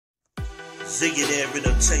Sing it there,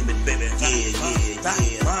 entertainment, baby. Yeah.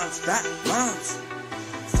 Moms.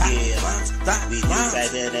 Yeah, we do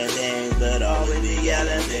type of things, but always be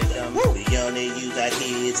yelling victim. We only use our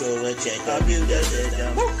kids for a check computer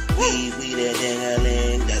system. We the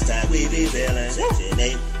dingaling, that's how we be feeling. Section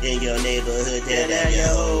 8 in your neighborhood, tear down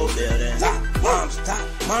your whole building. Moms.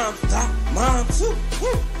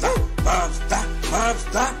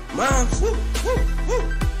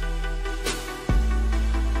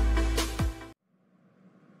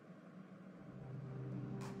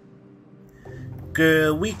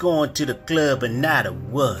 Girl, we going to the club and not a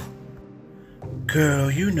what?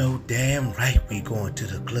 Girl, you know damn right we going to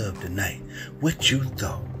the club tonight. What you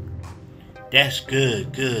thought? That's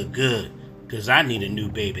good. Cause I need a new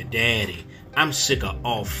baby daddy. I'm sick of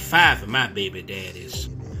all 5 of my baby daddies.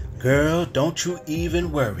 Girl, don't you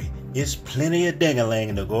even worry. It's plenty of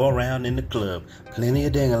dingaling to go around in the club. Plenty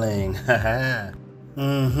of dingaling. Haha.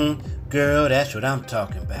 Girl, that's what I'm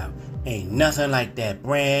talking about. Ain't nothing like that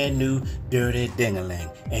brand new dirty dingaling.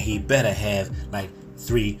 And he better have like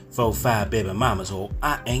 3, 4, 5 baby mamas or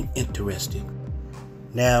I ain't interested.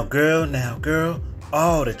 Now girl,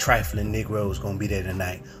 all the trifling Negroes gonna be there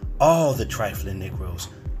tonight. All the trifling Negroes.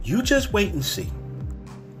 You just wait and see.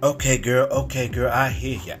 Okay girl, I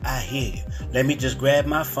hear you. Let me just grab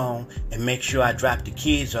my phone and make sure I drop the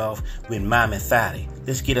kids off with Mom and THOTTIE.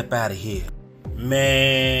 Let's get up out of here.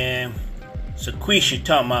 Man, Sequisha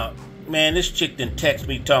talking about, man, this chick done text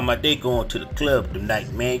me talking about they going to the club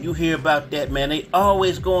tonight, man. You hear about that, man? They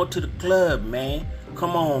always going to the club, man.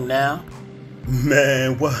 Come on now.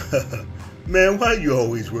 Man, why you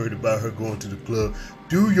always worried about her going to the club?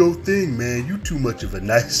 Do your thing, man. You too much of a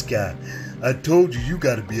nice guy. I told you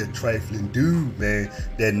gotta be a trifling dude, man.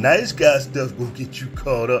 That nice guy stuff gonna get you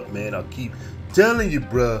caught up, man. I'll keep telling you,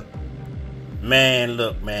 bruh. Man,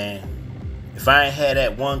 look, man. If I ain't had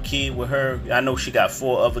that one kid with her, I know she got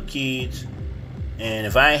 4 other kids. And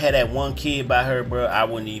if I ain't had that one kid by her, bro, I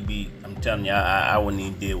wouldn't even be, I'm telling you, I wouldn't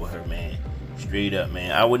even deal with her, man. Straight up,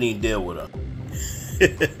 man. I wouldn't even deal with her.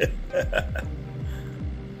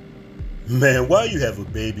 Man, why you have a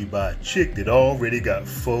baby by a chick that already got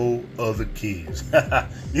 4 other kids?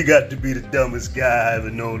 You got to be the dumbest guy I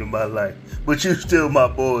ever known in my life. But you still my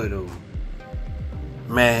boy, though.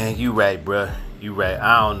 Man, you right, bruh. You right.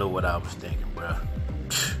 I don't know what I was thinking, bruh.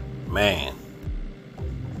 Man.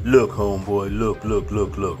 Look, homeboy, look.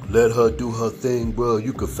 Let her do her thing, bro.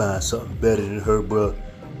 You can find something better than her, bro.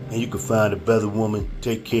 And you can find a better woman,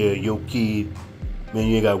 take care of your kid. Man,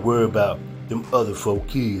 you ain't got to worry about them other 4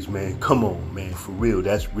 kids, man. Come on, man. For real,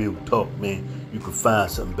 that's real talk, man. You can find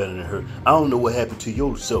something better than her. I don't know what happened to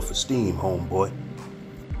your self-esteem, homeboy.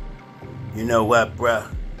 You know what,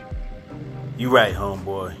 bruh? You right,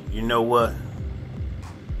 homeboy. You know what?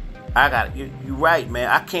 You right, man.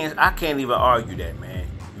 I can't even argue that, man.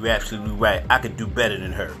 You absolutely right. I could do better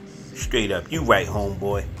than her. Straight up. You right,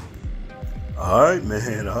 homeboy. Alright,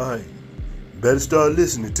 man, alright. Better start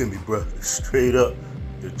listening to me, bro. Straight up.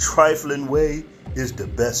 The trifling way is the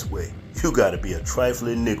best way. You gotta be a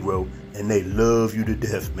trifling Negro, and they love you to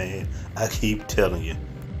death, man. I keep telling you.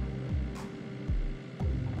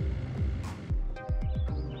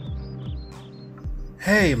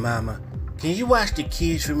 Hey, mama. Can you watch the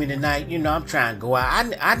kids for me tonight? You know, I'm trying to go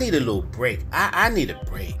out. I need a little break. I need a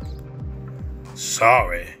break.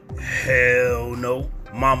 Sorry. Hell no.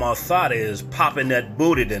 Mama THOTTIE is popping that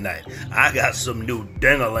booty tonight. I got some new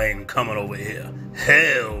dingaling coming over here.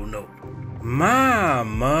 Hell no.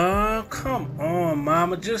 Mama, come on,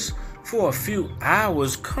 mama. Just for a few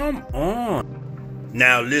hours. Come on.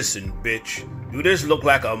 Now listen, bitch. Do this look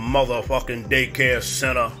like a motherfucking daycare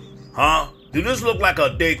center? Huh? Do this look like a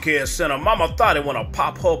daycare center? Mama THOTTIE want to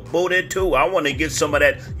pop her booty too. I want to get some of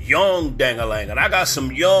that young dingaling. And I got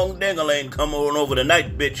some young dingaling coming on over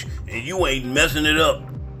tonight, bitch. And you ain't messing it up.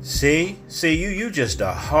 See, you just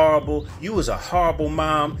a horrible, you was a horrible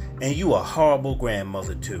mom and you a horrible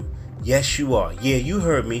grandmother too. Yes, you are. Yeah, you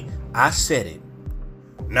heard me. I said it.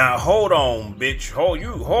 Now hold on, bitch. Hold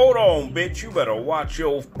on, bitch. You better watch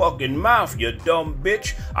your fucking mouth, you dumb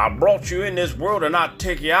bitch. I brought you in this world and I'd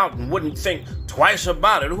take you out and wouldn't think twice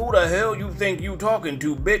about it. Who the hell you think you talking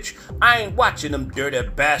to, bitch? I ain't watching them dirty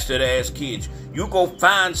bastard ass kids. You go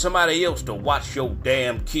find somebody else to watch your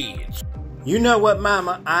damn kids. You know what,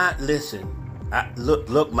 mama?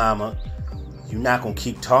 Look, mama. You're not gonna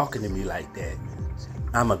keep talking to me like that.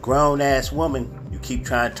 I'm a grown ass woman. You keep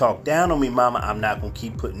trying to talk down on me, mama. I'm not gonna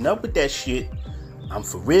keep putting up with that shit. I'm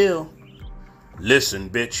for real. Listen,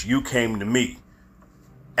 bitch, you came to me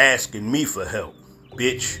asking me for help,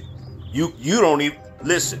 bitch. You don't even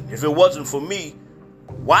listen. If it wasn't for me,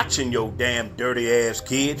 watching your damn dirty ass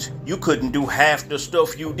kids. You couldn't do half the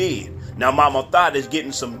stuff you did. Now Mama THOT is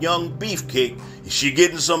getting some young beefcake. She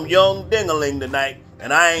getting some young dingaling tonight,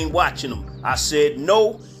 and I ain't watching them. I said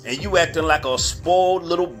no, and you acting like a spoiled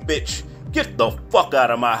little bitch. Get the fuck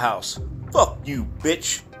out of my house. Fuck you,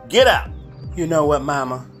 bitch. Get out. You know what,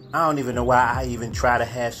 Mama? I don't even know why I even try to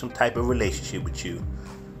have some type of relationship with you.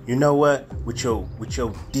 You know what? With your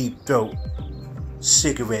deep throat,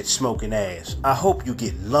 cigarette smoking ass. I hope you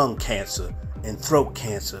get lung cancer and throat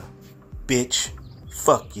cancer, bitch.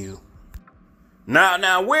 Fuck you.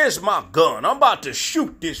 Now, where's my gun? I'm about to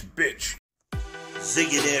shoot this bitch.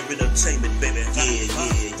 Ziggy Entertainment, baby.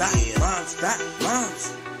 Yeah.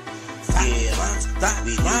 Moms. Yeah,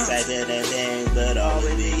 we do better than things, but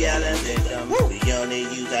always be yelling victim. We only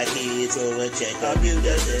use our kids over check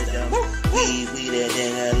computer system. We the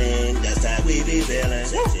dingaling, that's how we be feeling.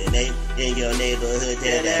 Section 8 in your neighborhood,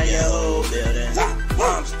 tear down your whole building.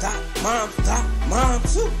 Moms.